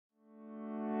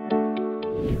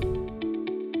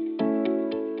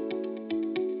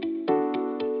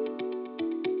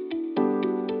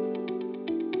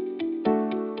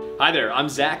Hi there, I'm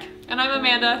Zach. And I'm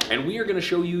Amanda. And we are going to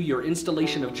show you your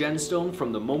installation of GenStone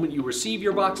from the moment you receive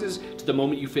your boxes to the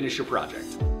moment you finish your project.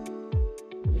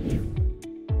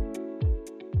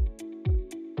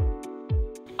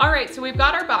 Alright, so we've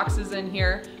got our boxes in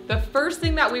here. The first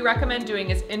thing that we recommend doing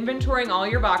is inventorying all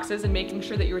your boxes and making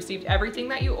sure that you received everything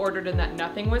that you ordered and that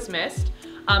nothing was missed.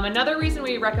 Another reason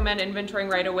we recommend inventorying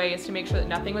right away is to make sure that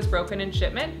nothing was broken in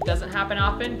shipment. Doesn't happen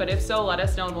often, but if so, let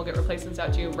us know and we'll get replacements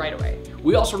out to you right away.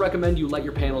 We also recommend you let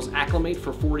your panels acclimate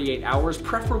for 48 hours,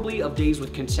 preferably of days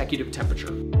with consecutive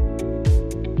temperature.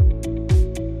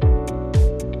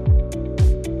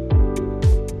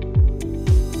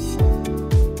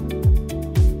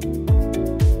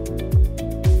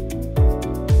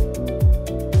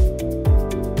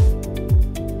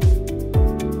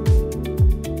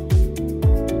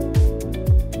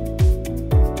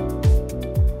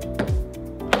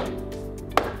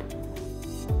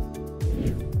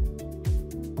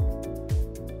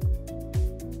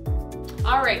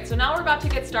 Alright, so now we're about to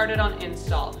get started on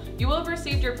install. You will have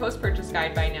received your post-purchase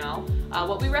guide by now.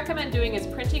 What we recommend doing is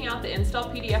printing out the install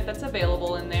PDF that's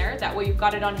available in there. That way you've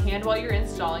got it on hand while you're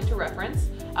installing to reference.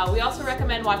 We also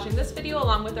recommend watching this video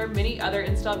along with our many other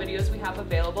install videos we have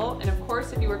available. And of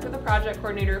course, if you work with a project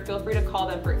coordinator, feel free to call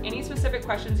them for any specific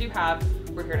questions you have.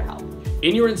 We're here to help.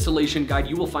 In your installation guide,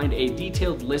 you will find a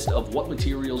detailed list of what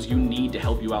materials you need to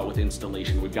help you out with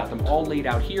installation. We've got them all laid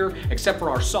out here, except for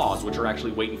our saws, which are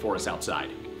actually waiting for us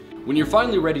outside. When you're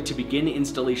finally ready to begin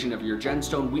installation of your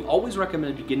GenStone, we always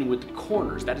recommend beginning with the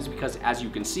corners. That is because, as you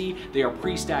can see, they are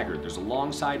pre-staggered. There's a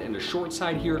long side and a short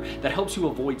side here that helps you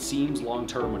avoid seams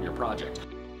long-term on your project.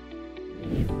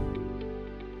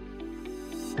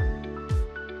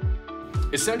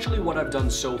 Essentially what I've done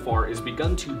so far is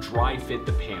begun to dry fit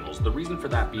the panels. The reason for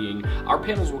that being, our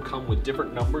panels will come with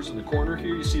different numbers in the corner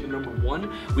here. You see the number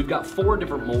 1. We've got 4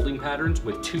 different molding patterns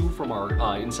with 2 from our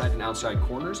inside and outside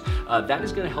corners. That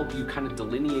is going to help you kind of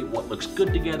delineate what looks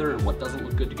good together and what doesn't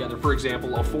look good together. For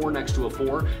example, a 4 next to a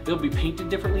 4, they'll be painted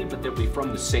differently, but they'll be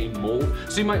from the same mold.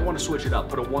 So you might want to switch it up.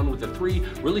 Put a 1 with a 3,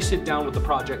 really sit down with the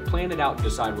project, plan it out, and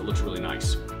decide what looks really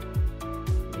nice.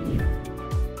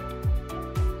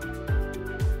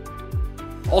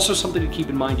 Also, something to keep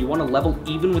in mind, you want to level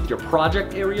even with your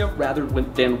project area rather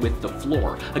than with the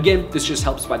floor. Again, this just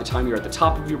helps by the time you're at the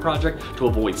top of your project to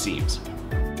avoid seams.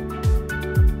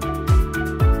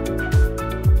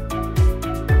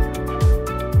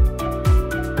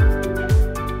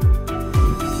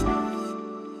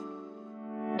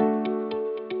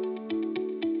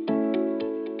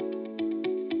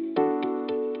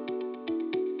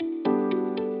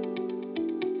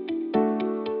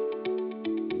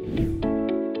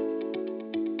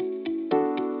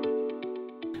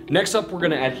 Next up, we're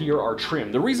going to adhere our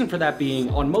trim. The reason for that being,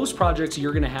 on most projects,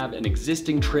 you're going to have an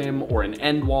existing trim or an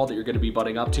end wall that you're going to be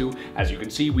butting up to. As you can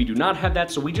see, we do not have that,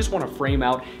 so we just want to frame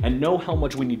out and know how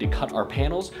much we need to cut our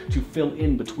panels to fill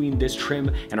in between this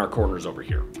trim and our corners over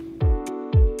here.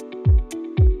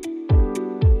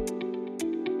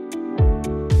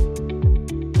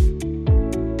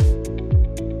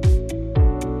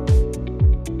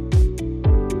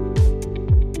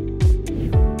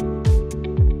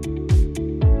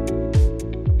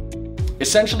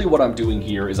 Essentially what I'm doing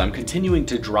here is I'm continuing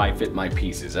to dry fit my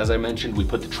pieces. As I mentioned, we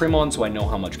put the trim on so I know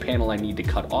how much panel I need to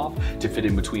cut off to fit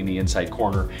in between the inside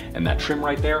corner and that trim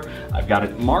right there. I've got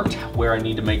it marked where I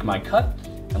need to make my cut,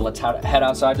 and let's head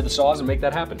outside to the saws and make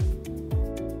that happen.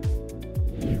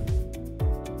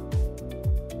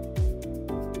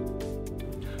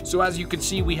 So as you can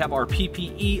see, we have our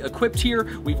PPE equipped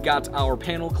here. We've got our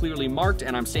panel clearly marked,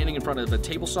 and I'm standing in front of a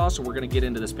table saw, so we're gonna get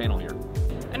into this panel here.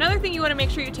 Another thing you want to make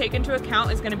sure you take into account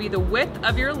is going to be the width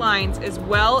of your lines as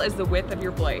well as the width of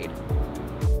your blade.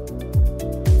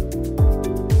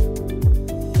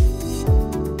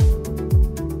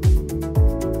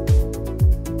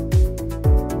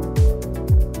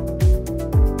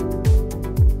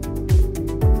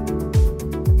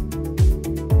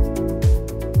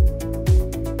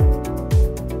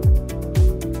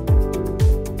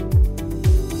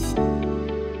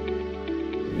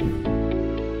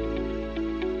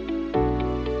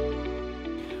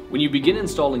 When you begin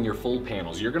installing your full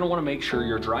panels, you're going to want to make sure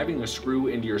you're driving a screw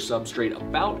into your substrate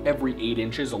about every 8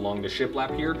 inches along the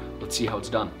shiplap here. Let's see how it's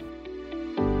done.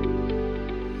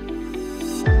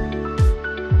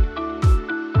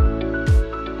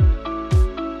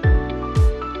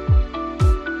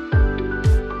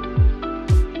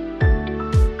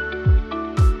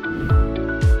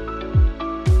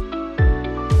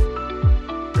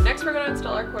 Next, we're going to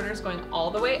install our corners going all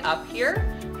the way up here.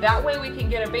 That way we can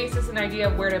get a basis and idea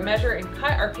of where to measure and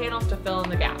cut our panels to fill in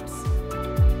the gaps.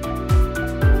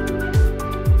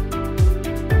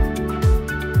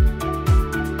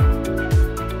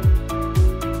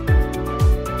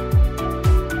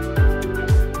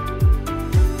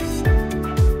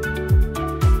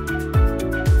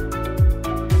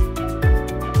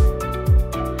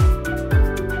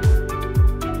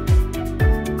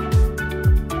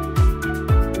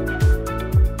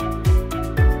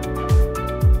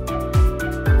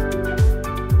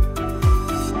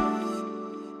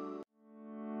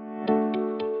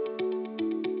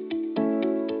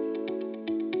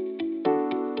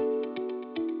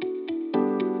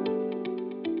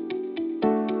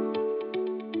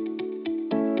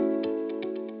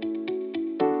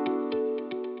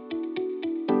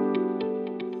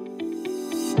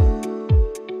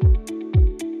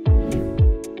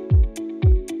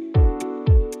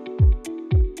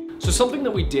 So something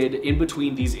that we did in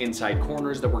between these inside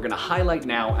corners that we're gonna highlight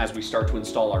now as we start to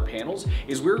install our panels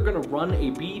is we're gonna run a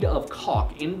bead of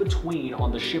caulk in between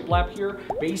on the shiplap here,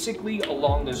 basically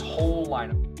along this whole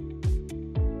line.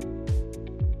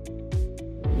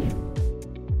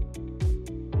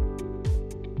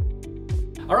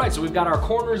 All right, so we've got our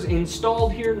corners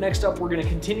installed here. Next up, we're gonna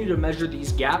continue to measure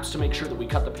these gaps to make sure that we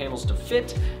cut the panels to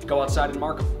fit. Go outside and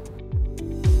mark them.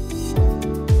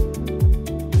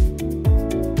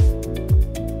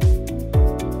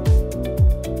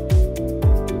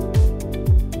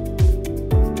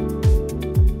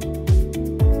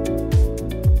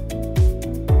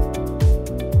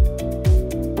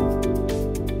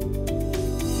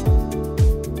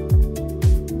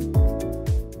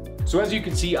 So as you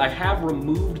can see, I have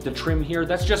removed the trim here.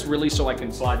 That's just really so I can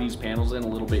slide these panels in a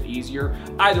little bit easier.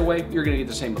 Either way, you're gonna get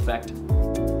the same effect.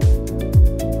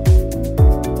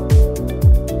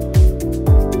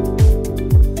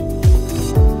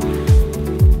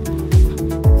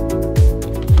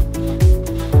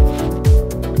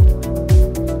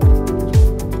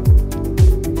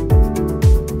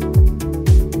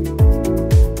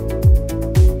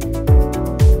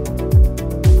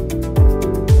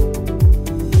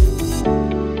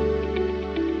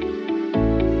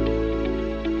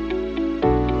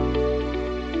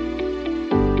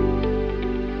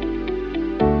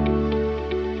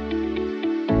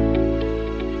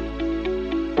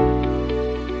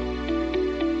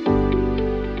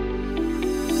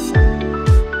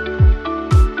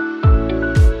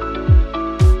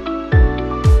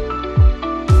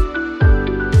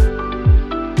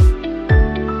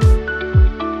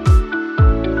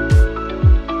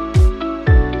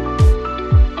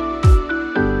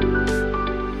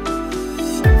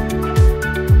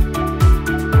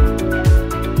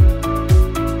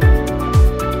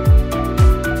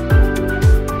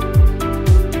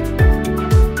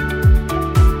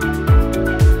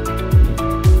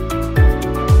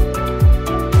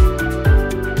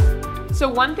 So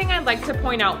one thing I'd like to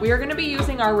point out, we are gonna be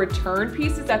using our return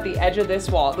pieces at the edge of this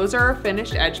wall. Those are our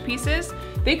finished edge pieces.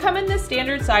 They come in the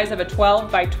standard size of a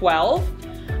 12 by 12.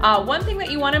 One thing that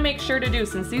you wanna make sure to do,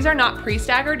 since these are not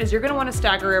pre-staggered, is you're gonna wanna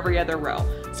stagger every other row.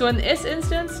 So in this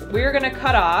instance, we're gonna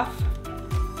cut off,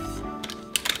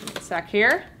 stack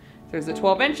here, there's the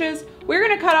 12 inches. We're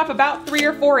gonna cut off about 3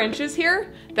 or 4 inches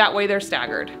here. That way they're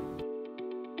staggered.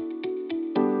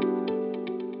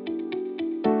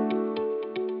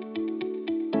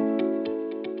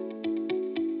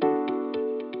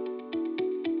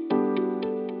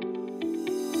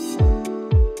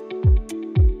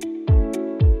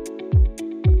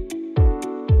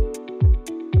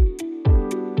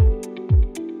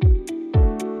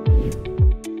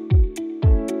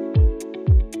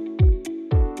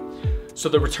 So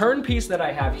the return piece that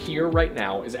I have here right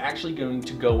now is actually going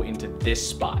to go into this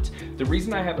spot. The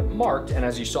reason I have it marked, and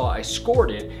as you saw I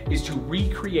scored it, is to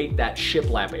recreate that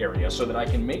shiplap area so that I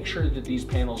can make sure that these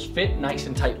panels fit nice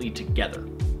and tightly together.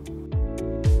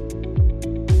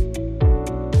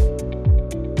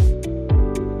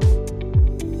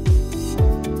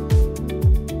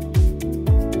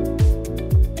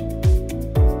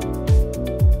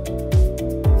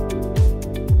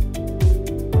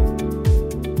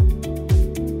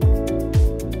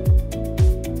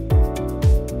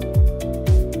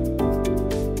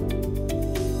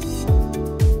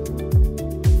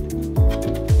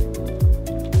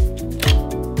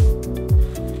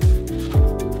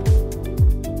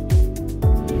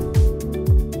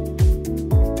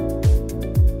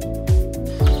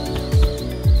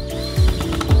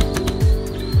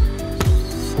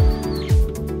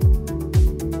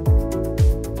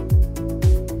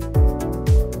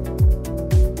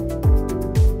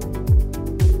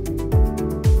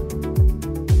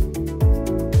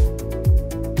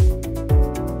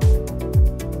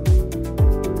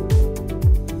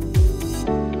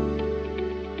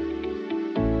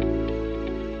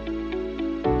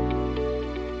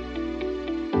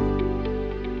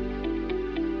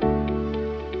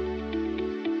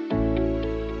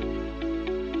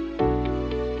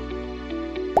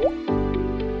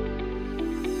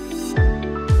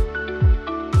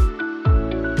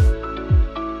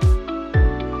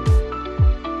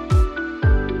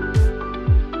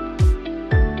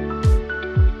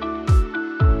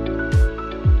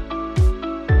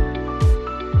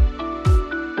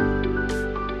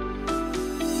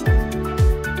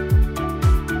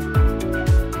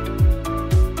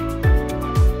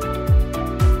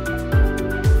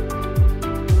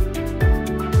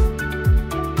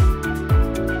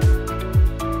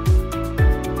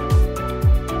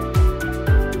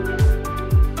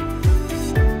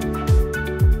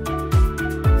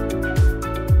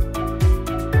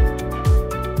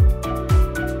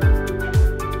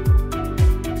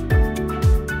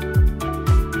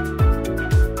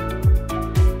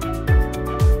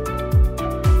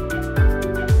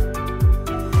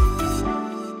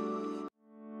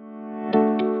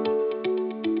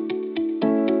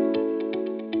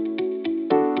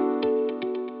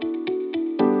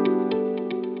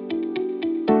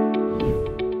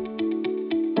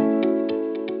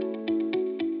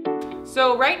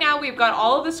 So right now we've got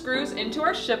all of the screws into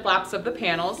our shiplaps of the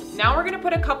panels. Now we're gonna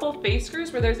put a couple face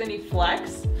screws where there's any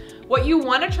flex. What you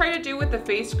wanna try to do with the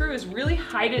face screw is really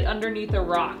hide it underneath a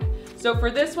rock. So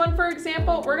for this one, for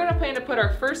example, we're gonna plan to put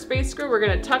our first face screw, we're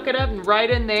gonna tuck it up and right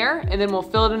in there, and then we'll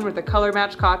fill it in with the color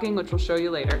match caulking, which we'll show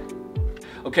you later.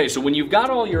 Okay, so when you've got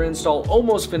all your install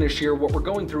almost finished here, what we're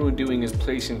going through and doing is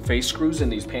placing face screws in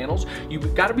these panels.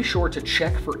 You've got to be sure to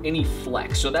check for any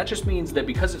flex. So that just means that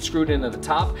because it's screwed into the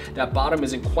top, that bottom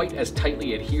isn't quite as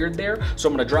tightly adhered there. So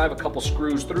I'm going to drive a couple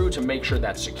screws through to make sure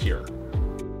that's secure.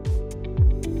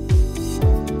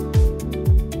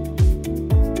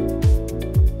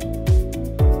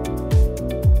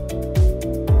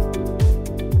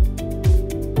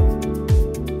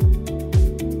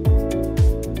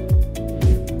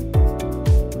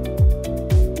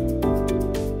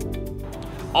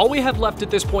 All we have left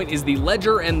at this point is the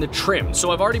ledger and the trim.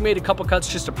 So I've already made a couple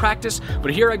cuts just to practice,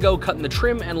 but here I go cutting the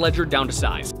trim and ledger down to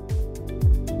size.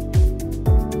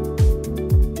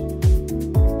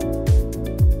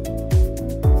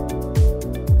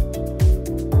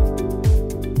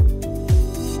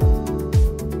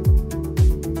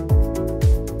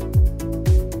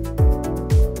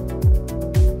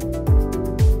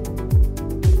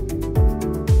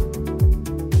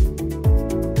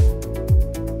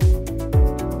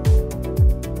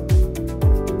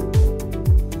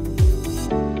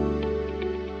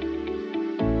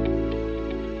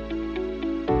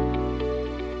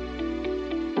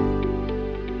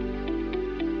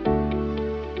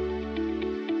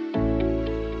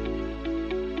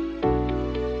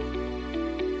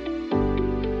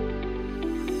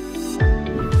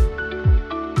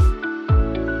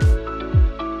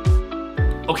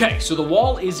 Okay, so the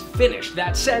wall is finished.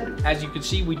 That said, as you can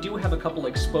see, we do have a couple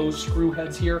exposed screw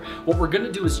heads here. What we're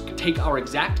gonna do is take our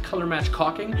exact color match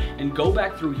caulking and go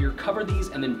back through here, cover these,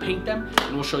 and then paint them,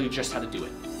 and we'll show you just how to do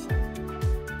it.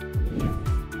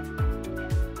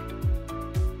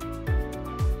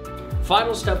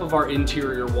 Final step of our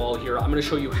interior wall here, I'm gonna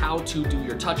show you how to do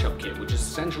your touch-up kit, which is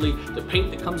essentially the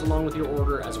paint that comes along with your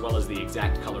order as well as the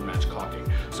exact color match caulking.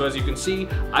 So as you can see,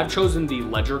 I've chosen the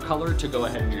ledger color to go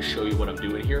ahead and just show you what I'm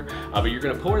doing here. But you're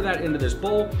gonna pour that into this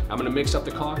bowl, I'm gonna mix up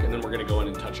the caulk, and then we're gonna go in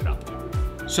and touch it up.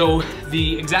 So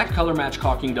the exact color match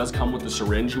caulking does come with the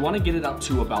syringe. You wanna get it up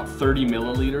to about 30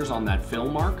 milliliters on that fill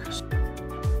mark.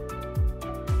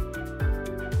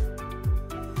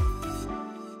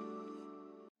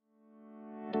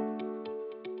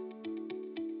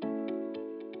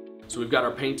 So we've got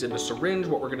our paint in the syringe.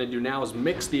 What we're gonna do now is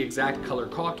mix the exact color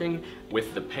caulking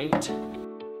with the paint. And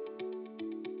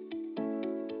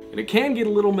it can get a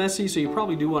little messy, so you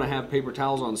probably do wanna have paper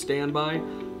towels on standby.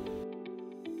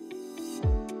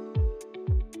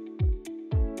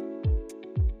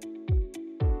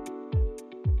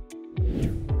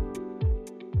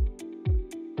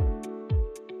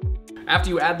 After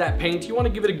you add that paint, you want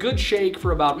to give it a good shake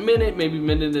for about a minute, maybe a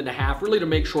minute and a half, really to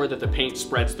make sure that the paint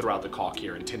spreads throughout the caulk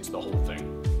here and tints the whole thing.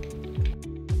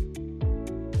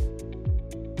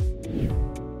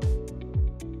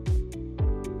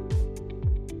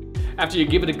 After you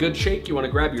give it a good shake, you want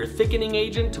to grab your thickening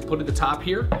agent to put at the top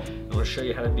here. I'm going to show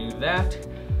you how to do that.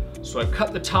 So I've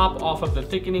cut the top off of the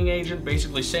thickening agent,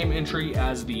 basically same entry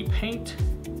as the paint.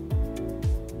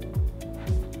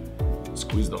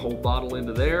 Squeeze the whole bottle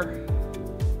into there.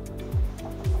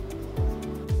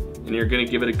 And you're gonna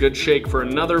give it a good shake for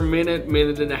another minute,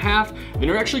 minute and a half. And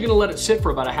you're actually gonna let it sit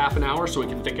for about a half an hour so it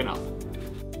can thicken up.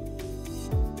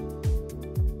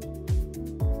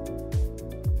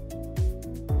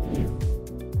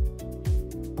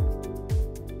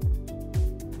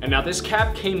 And now this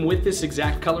cap came with this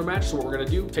exact color match, so what we're gonna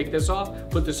do, take this off,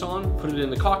 put this on, put it in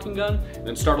the caulking gun, and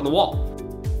then start on the wall.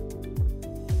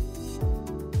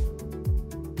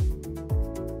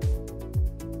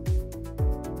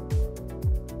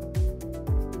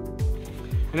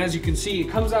 And as you can see, it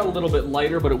comes out a little bit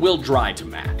lighter, but it will dry to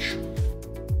match.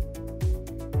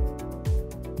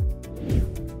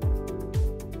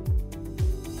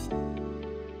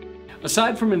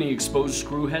 Aside from any exposed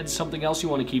screw heads, something else you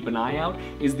want to keep an eye out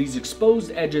is these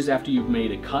exposed edges after you've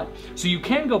made a cut. So you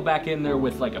can go back in there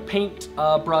with like a paint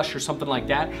brush or something like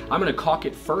that. I'm going to caulk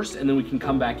it first, and then we can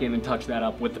come back in and touch that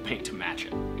up with the paint to match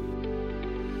it.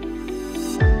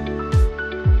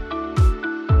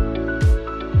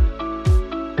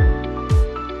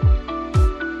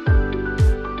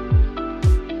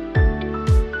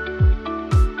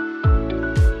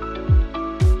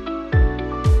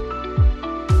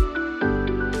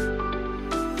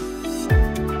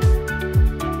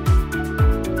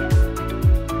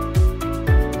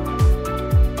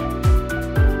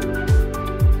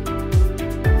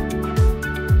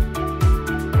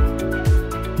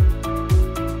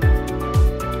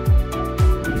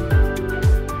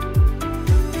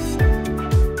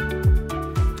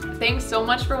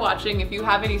 much for watching. If you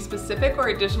have any specific or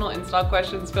additional install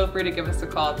questions, feel free to give us a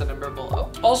call at the number below.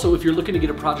 Also, if you're looking to get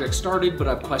a project started but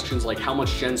have questions like how much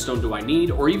GenStone do I need,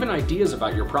 or even ideas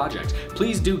about your project,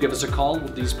 please do give us a call.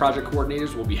 These project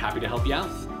coordinators will be happy to help you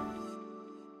out.